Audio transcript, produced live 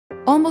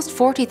Almost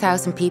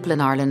 40,000 people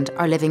in Ireland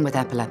are living with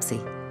epilepsy.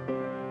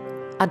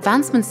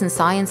 Advancements in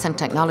science and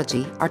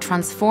technology are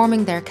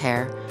transforming their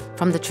care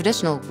from the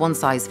traditional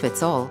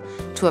one-size-fits-all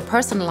to a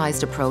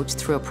personalised approach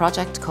through a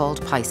project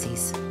called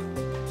Pisces.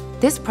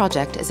 This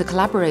project is a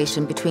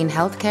collaboration between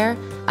healthcare,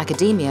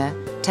 academia,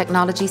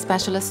 technology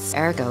specialists,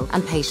 ergo,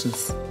 and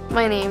patients.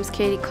 My name's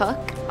Katie Cook.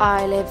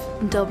 I live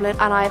in Dublin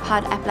and I've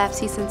had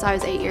epilepsy since I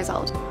was 8 years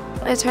old.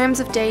 In terms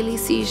of daily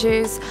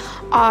seizures,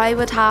 I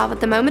would have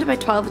at the moment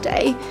about 12 a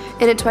day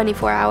in a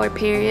 24-hour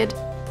period.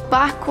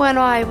 Back when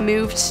I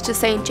moved to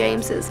St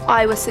James's,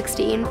 I was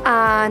 16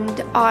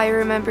 and I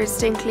remember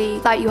distinctly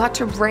that you had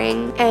to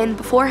ring in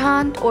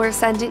beforehand or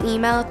send an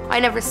email.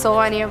 I never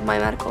saw any of my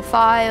medical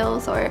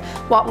files or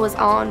what was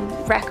on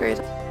record.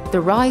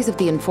 The rise of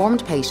the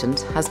informed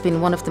patient has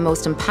been one of the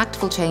most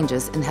impactful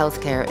changes in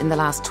healthcare in the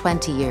last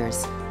 20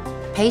 years.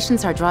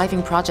 Patients are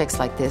driving projects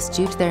like this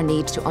due to their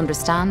need to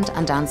understand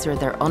and answer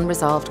their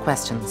unresolved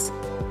questions.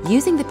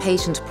 Using the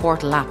patient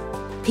portal app,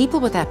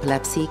 people with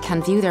epilepsy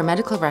can view their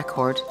medical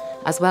record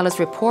as well as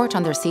report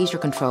on their seizure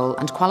control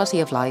and quality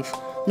of life,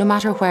 no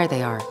matter where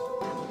they are.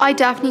 I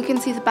definitely can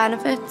see the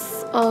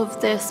benefits of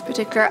this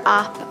particular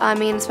app. I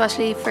mean,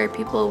 especially for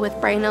people with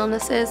brain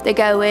illnesses. They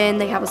go in,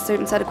 they have a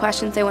certain set of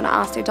questions they want to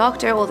ask their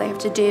doctor. All they have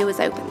to do is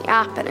open the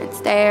app and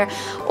it's there.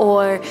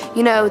 Or,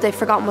 you know, they've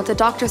forgotten what the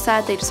doctor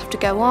said, they just have to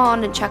go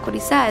on and check what he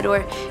said.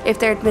 Or if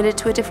they're admitted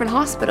to a different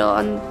hospital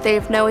and they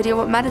have no idea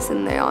what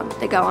medicine they're on,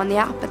 they go on the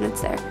app and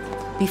it's there.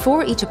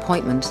 Before each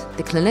appointment,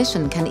 the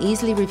clinician can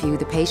easily review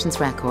the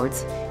patient's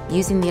records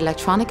using the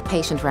electronic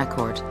patient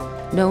record,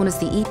 known as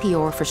the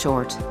EPR for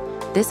short.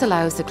 This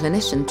allows the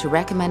clinician to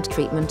recommend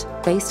treatment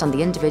based on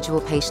the individual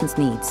patient's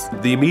needs.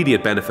 The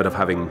immediate benefit of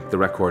having the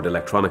record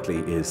electronically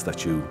is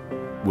that you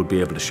would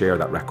be able to share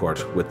that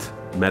record with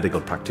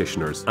medical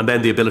practitioners, and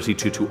then the ability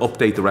to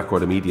update the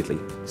record immediately.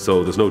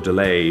 So there's no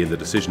delay in the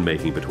decision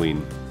making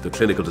between the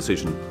clinical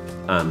decision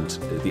and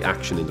the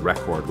action in the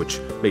record, which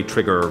may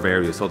trigger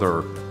various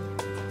other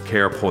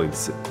care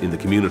points in the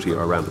community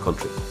or around the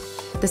country.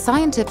 The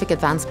scientific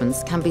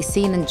advancements can be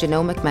seen in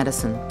genomic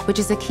medicine, which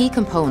is a key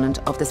component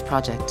of this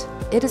project.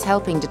 It is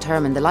helping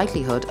determine the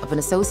likelihood of an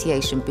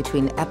association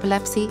between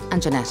epilepsy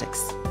and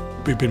genetics.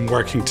 We've been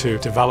working to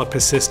develop a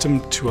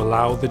system to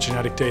allow the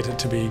genetic data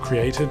to be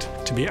created,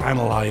 to be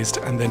analysed,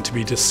 and then to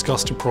be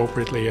discussed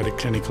appropriately at a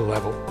clinical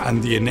level.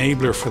 And the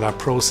enabler for that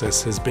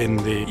process has been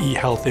the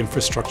e-health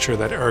infrastructure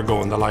that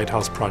Ergo and the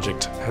Lighthouse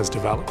project has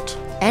developed.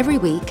 Every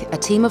week, a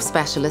team of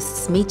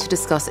specialists meet to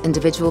discuss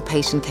individual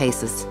patient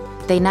cases.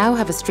 They now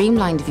have a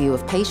streamlined view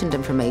of patient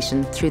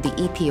information through the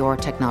EPR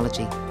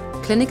technology.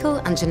 Clinical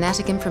and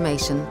genetic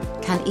information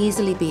can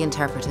easily be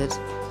interpreted,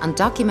 and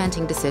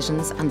documenting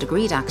decisions and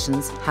agreed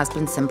actions has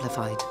been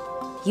simplified.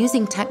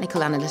 Using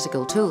technical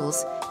analytical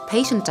tools,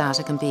 patient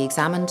data can be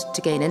examined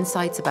to gain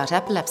insights about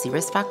epilepsy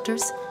risk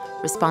factors,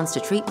 response to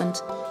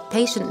treatment,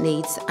 patient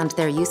needs, and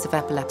their use of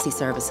epilepsy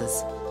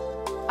services.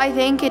 I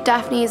think it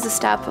definitely is a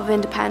step of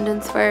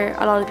independence for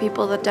a lot of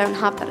people that don't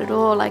have that at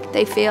all. Like,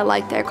 they feel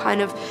like they're kind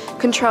of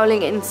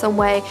controlling it in some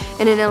way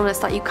in an illness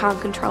that you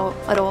can't control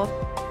at all.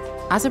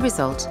 As a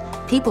result,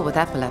 people with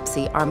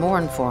epilepsy are more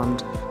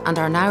informed and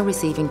are now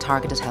receiving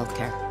targeted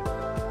healthcare.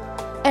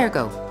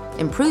 Ergo,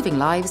 improving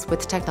lives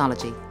with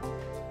technology.